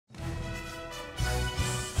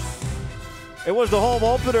It was the home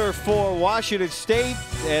opener for Washington State,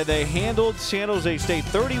 and they handled San Jose State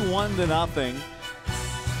 31-0.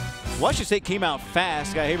 Washington State came out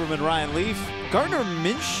fast. Got Haberman, Ryan Leaf. Gardner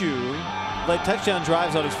Minshew led touchdown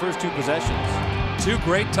drives on his first 2 possessions. 2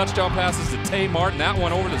 great touchdown passes to Tay Martin. That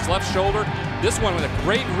one over his left shoulder. This one with a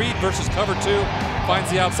great read versus cover 2.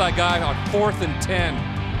 Finds the outside guy on 4th and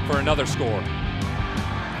 10 for another score.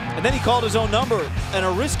 And then he called his own number and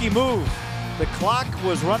a risky move. The clock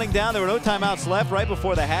was running down. There were no timeouts left right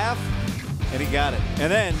before the half, and he got it.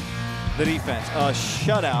 And then the defense, a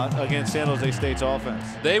shutout against San Jose State's offense.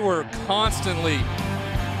 They were constantly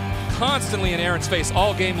in Aaron's face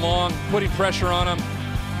all game long, putting pressure on him,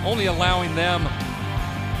 only allowing them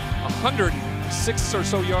 106 or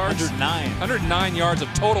so yards. 109 yards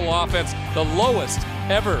of total offense, the lowest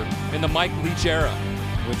ever in the Mike Leach era.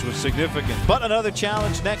 Which was significant. But another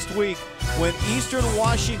challenge next week when Eastern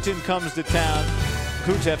Washington comes to town.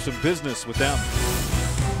 Cougs have some business with them.